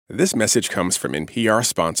This message comes from NPR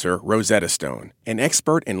sponsor Rosetta Stone, an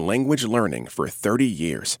expert in language learning for 30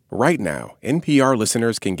 years. Right now, NPR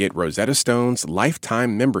listeners can get Rosetta Stone's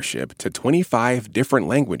lifetime membership to 25 different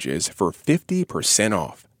languages for 50%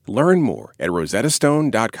 off. Learn more at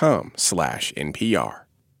rosettastone.com/NPR.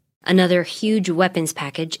 Another huge weapons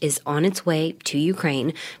package is on its way to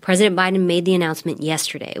Ukraine. President Biden made the announcement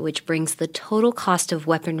yesterday, which brings the total cost of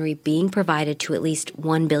weaponry being provided to at least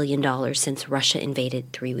 $1 billion since Russia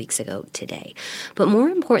invaded 3 weeks ago today. But more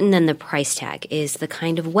important than the price tag is the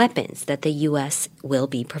kind of weapons that the U.S. will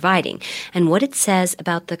be providing and what it says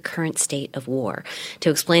about the current state of war.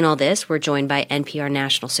 To explain all this, we're joined by NPR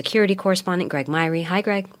national security correspondent Greg Myre. Hi,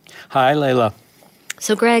 Greg. Hi, Layla.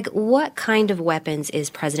 So, Greg, what kind of weapons is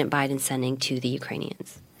President Biden sending to the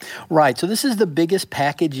Ukrainians? Right. So this is the biggest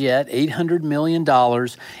package yet, $800 million.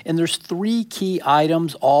 And there's three key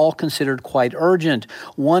items, all considered quite urgent.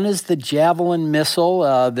 One is the Javelin missile.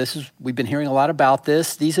 We've been hearing a lot about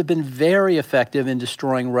this. These have been very effective in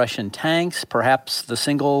destroying Russian tanks, perhaps the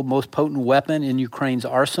single most potent weapon in Ukraine's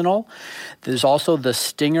arsenal. There's also the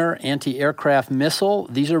Stinger anti-aircraft missile.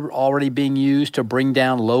 These are already being used to bring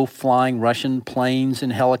down low-flying Russian planes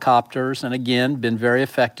and helicopters, and again, been very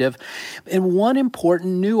effective. And one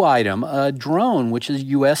important new item, a drone, which the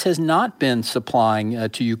U.S. has not been supplying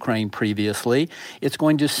to Ukraine previously. It's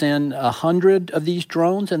going to send 100 of these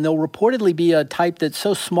drones, and they'll reportedly be a type that's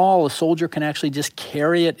so small a soldier can actually just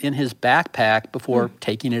carry it in his backpack before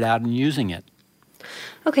taking it out and using it.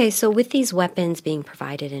 Okay, so with these weapons being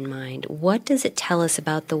provided in mind, what does it tell us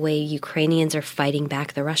about the way Ukrainians are fighting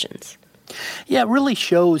back the Russians? Yeah, it really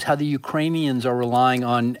shows how the Ukrainians are relying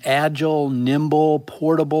on agile, nimble,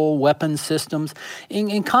 portable weapon systems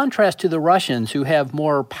in contrast to the Russians, who have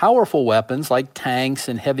more powerful weapons like tanks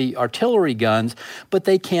and heavy artillery guns, but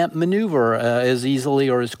they can't maneuver as easily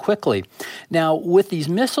or as quickly. Now, with these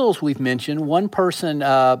missiles we've mentioned, one person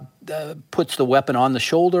puts the weapon on the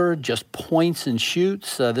shoulder, just points and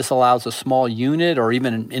shoots. This allows a small unit or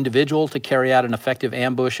even an individual to carry out an effective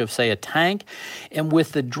ambush of, say, a tank. And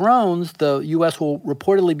with the drones, the U.S. will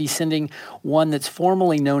reportedly be sending one that's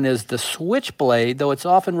formally known as the Switchblade, though it's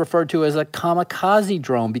often referred to as a kamikaze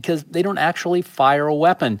drone because they don't actually fire a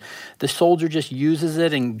weapon. The soldier just uses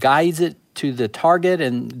it and guides it to the target,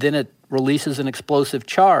 and then it releases an explosive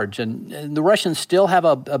charge. And the Russians still have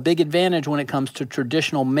a big advantage when it comes to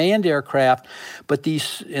traditional manned aircraft, but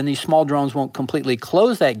these small drones won't completely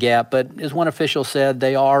close that gap. But as one official said,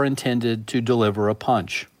 they are intended to deliver a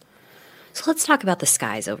punch. So let's talk about the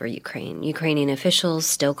skies over Ukraine. Ukrainian officials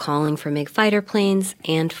still calling for MiG fighter planes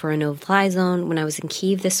and for a no-fly zone. When I was in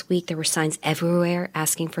Kyiv this week, there were signs everywhere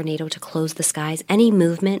asking for NATO to close the skies. Any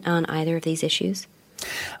movement on either of these issues?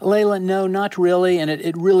 Layla, no, not really, and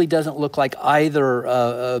it really doesn't look like either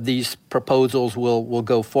of these proposals will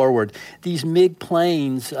go forward. These MiG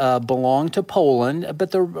planes belong to Poland, but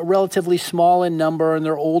they're relatively small in number, and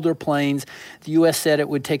they're older planes. The U.S. said it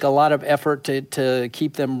would take a lot of effort to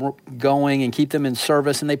keep them going and keep them in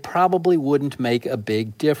service, and they probably wouldn't make a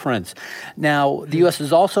big difference. Now, the U.S.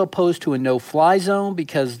 is also opposed to a no-fly zone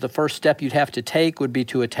because the first step you'd have to take would be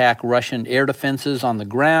to attack Russian air defenses on the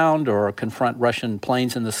ground or confront Russian planes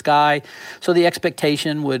in the sky. So the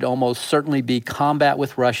expectation would almost certainly be combat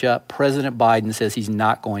with Russia. President Biden says he's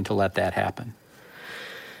not going to let that happen.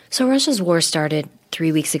 So Russia's war started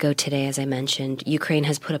 3 weeks ago today, as I mentioned. Ukraine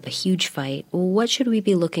has put up a huge fight. What should we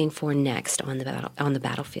be looking for next on the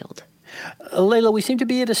battlefield? Layla, we seem to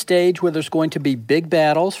be at a stage where there's going to be big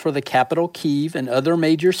battles for the capital, Kyiv, and other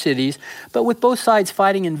major cities, but with both sides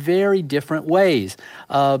fighting in very different ways.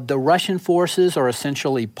 The Russian forces are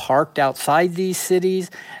essentially parked outside these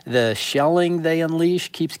cities. The shelling they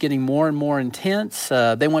unleash keeps getting more and more intense.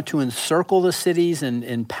 They want to encircle the cities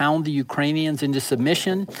and pound the Ukrainians into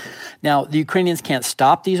submission. Now, the Ukrainians can't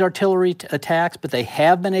stop these artillery attacks, but they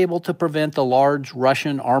have been able to prevent the large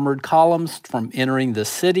Russian armored columns from entering the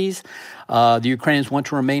cities. The Ukrainians want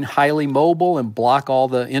to remain highly mobile and block all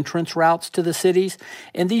the entrance routes to the cities.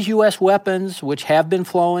 And these U.S. weapons, which have been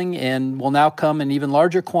flowing and will now come in even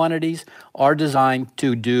larger quantities, are designed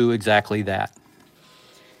to do exactly that.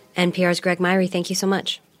 NPR's Greg Myre, thank you so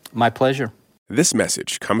much. My pleasure. This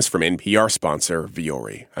message comes from NPR sponsor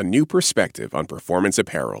Vuori, a new perspective on performance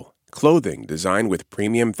apparel. Clothing designed with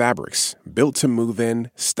premium fabrics, built to move in,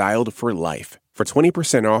 styled for life. For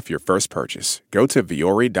 20% off your first purchase, go to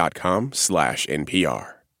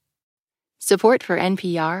vuori.com/NPR. Support for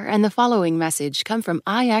NPR and the following message come from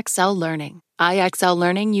IXL Learning. IXL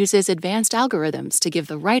Learning uses advanced algorithms to give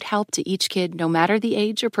the right help to each kid no matter the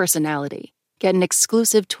age or personality. Get an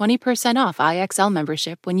exclusive 20% off IXL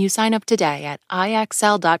membership when you sign up today at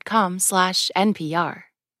IXL.com/NPR.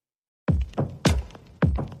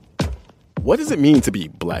 What does it mean to be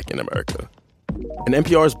Black in America? In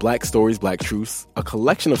NPR's Black Stories, Black Truths, a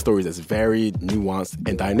collection of stories as varied, nuanced,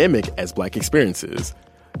 and dynamic as Black experiences,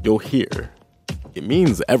 you'll hear it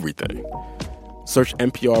means everything. Search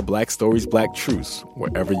NPR Black Stories, Black Truths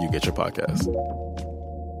wherever you get your podcasts.